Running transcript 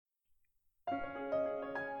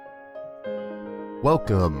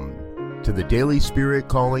Welcome to the Daily Spirit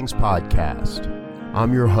Callings podcast.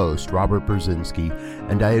 I'm your host, Robert Brzezinski,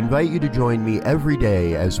 and I invite you to join me every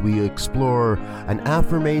day as we explore an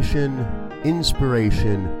affirmation,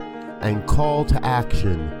 inspiration, and call to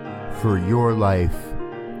action for your life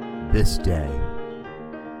this day.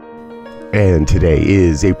 And today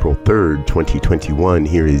is April 3rd, 2021.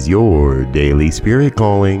 Here is your Daily Spirit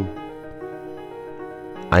Calling.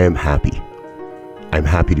 I am happy. I'm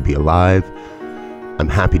happy to be alive. I'm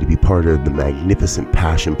happy to be part of the magnificent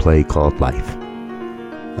passion play called life.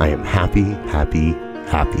 I am happy, happy,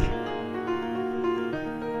 happy.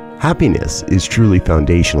 Happiness is truly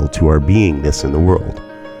foundational to our beingness in the world.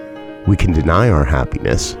 We can deny our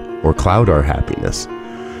happiness or cloud our happiness,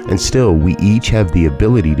 and still we each have the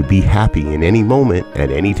ability to be happy in any moment, at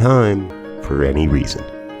any time, for any reason.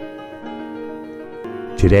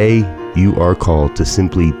 Today, you are called to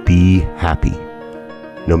simply be happy.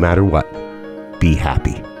 No matter what, be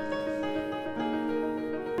happy.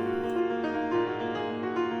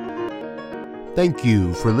 Thank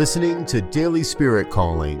you for listening to Daily Spirit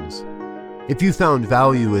Callings. If you found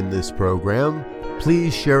value in this program,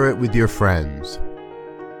 please share it with your friends.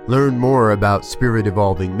 Learn more about Spirit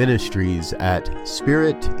Evolving Ministries at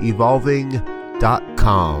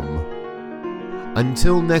spiritevolving.com.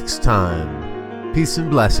 Until next time, peace and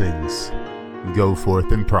blessings. Go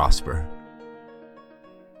forth and prosper.